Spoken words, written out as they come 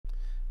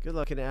Good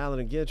luck in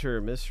Allen and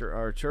Ginter, Mr.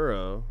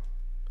 Arturo.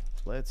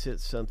 Let's hit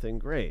something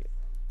great.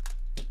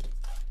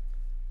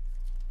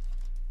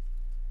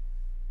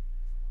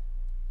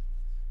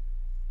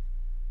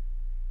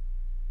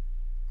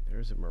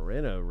 There's a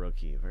Moreno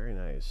rookie. Very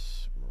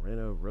nice.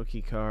 Moreno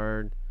rookie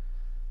card.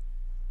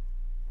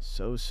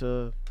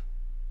 Sosa.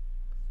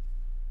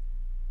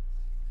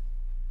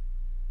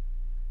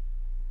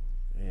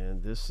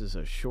 And this is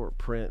a short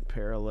print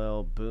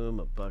parallel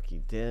boom of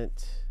Bucky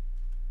Dent.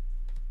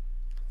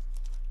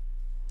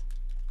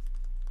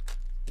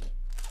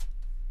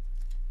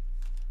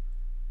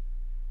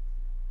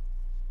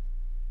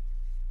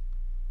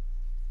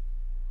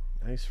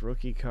 Nice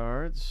rookie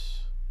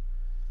cards.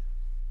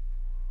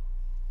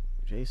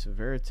 Jason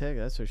Varitek,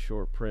 that's a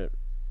short print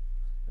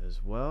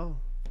as well.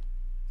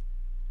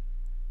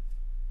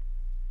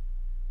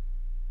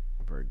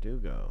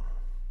 Verdugo.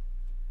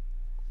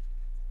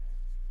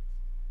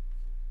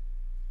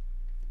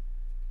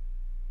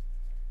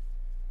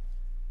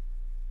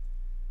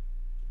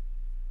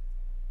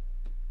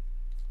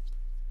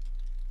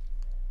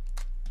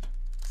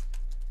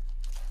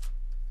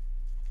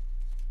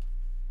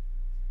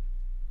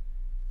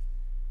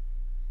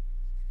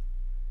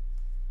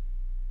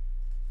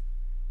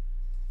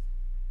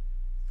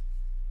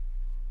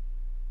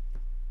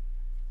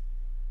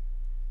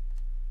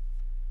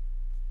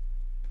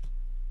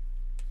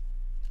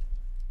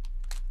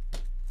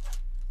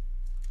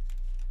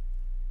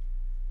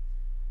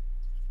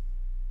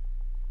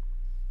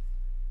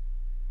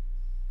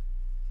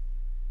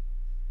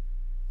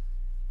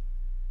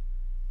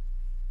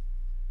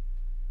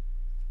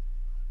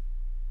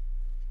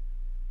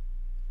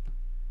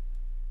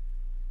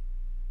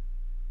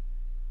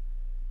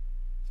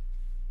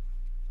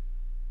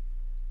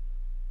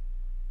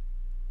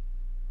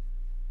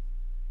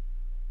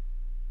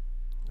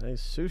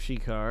 Nice sushi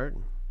card.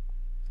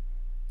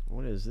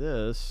 What is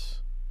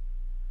this?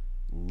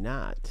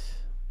 Not.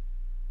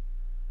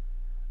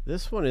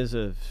 This one is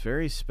a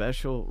very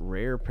special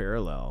rare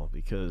parallel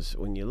because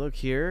when you look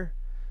here,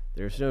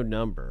 there's no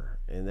number,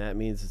 and that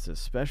means it's a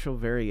special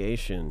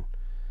variation.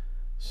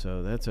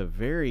 So that's a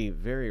very,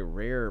 very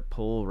rare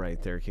pull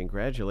right there.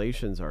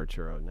 Congratulations,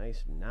 Arturo.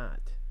 Nice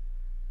knot.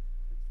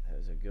 That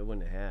was a good one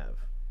to have.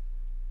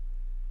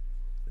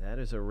 That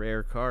is a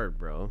rare card,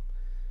 bro.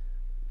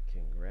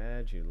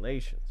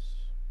 Congratulations.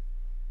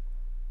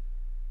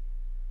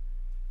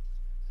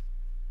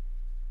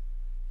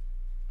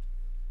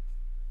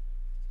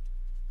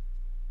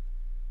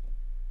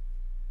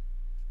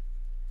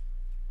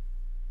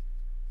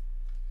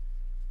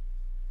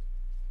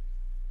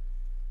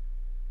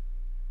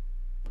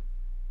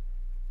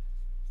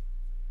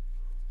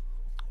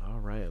 All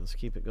right, let's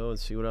keep it going,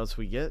 see what else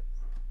we get.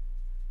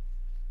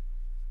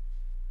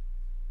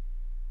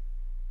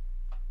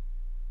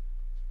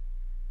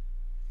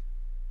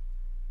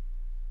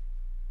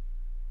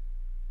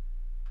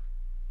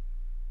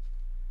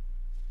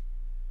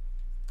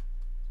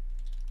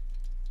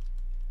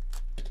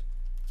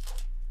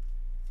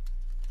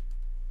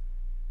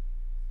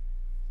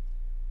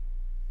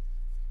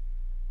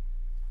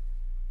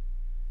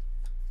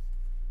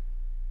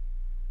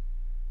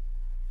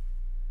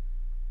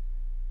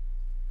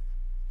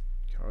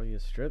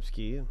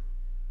 Yastrzemski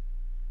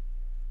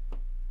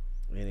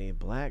and a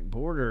black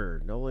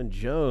border. Nolan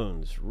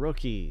Jones,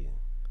 rookie.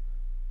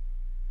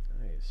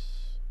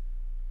 Nice.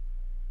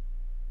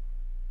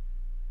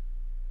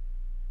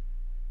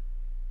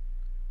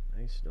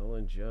 Nice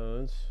Nolan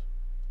Jones.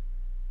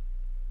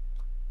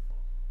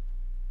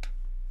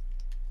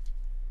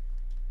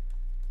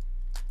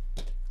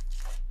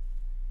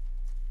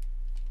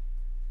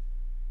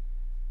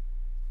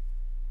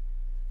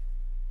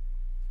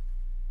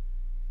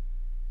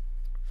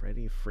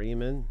 Freddie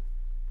Freeman.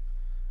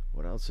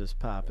 What else is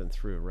popping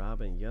through?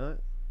 Robin Yount.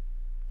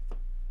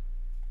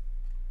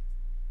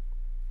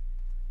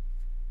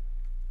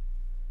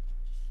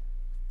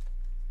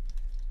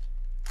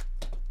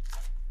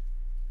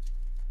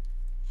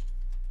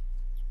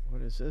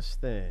 What is this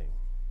thing?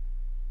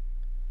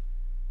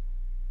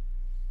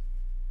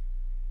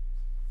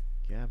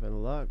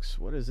 Gavin Lux.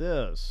 What is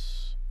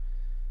this?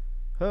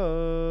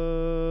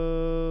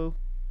 Ho!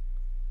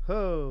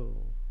 Ho!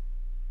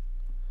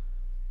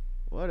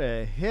 What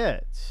a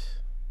hit.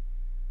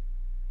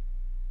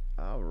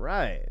 All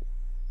right.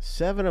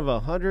 7 of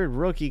 100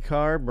 rookie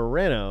card,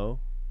 Moreno.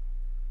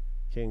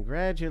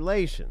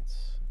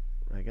 Congratulations.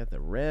 I got the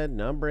red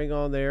numbering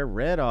on there,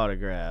 red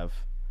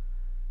autograph.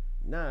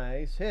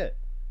 Nice hit.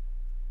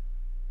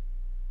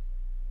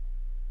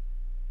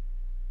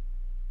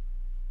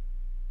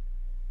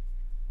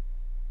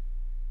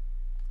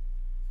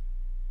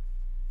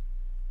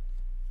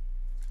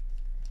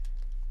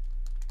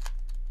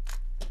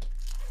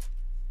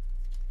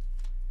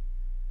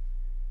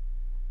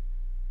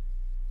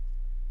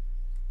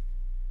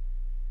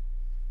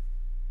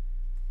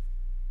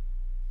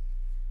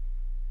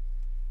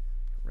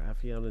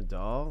 Rafael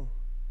Nadal.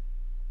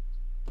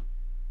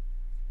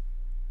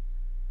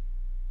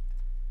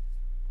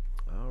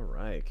 All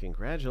right.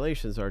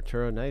 Congratulations,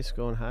 Arturo. Nice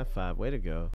going. High five. Way to go.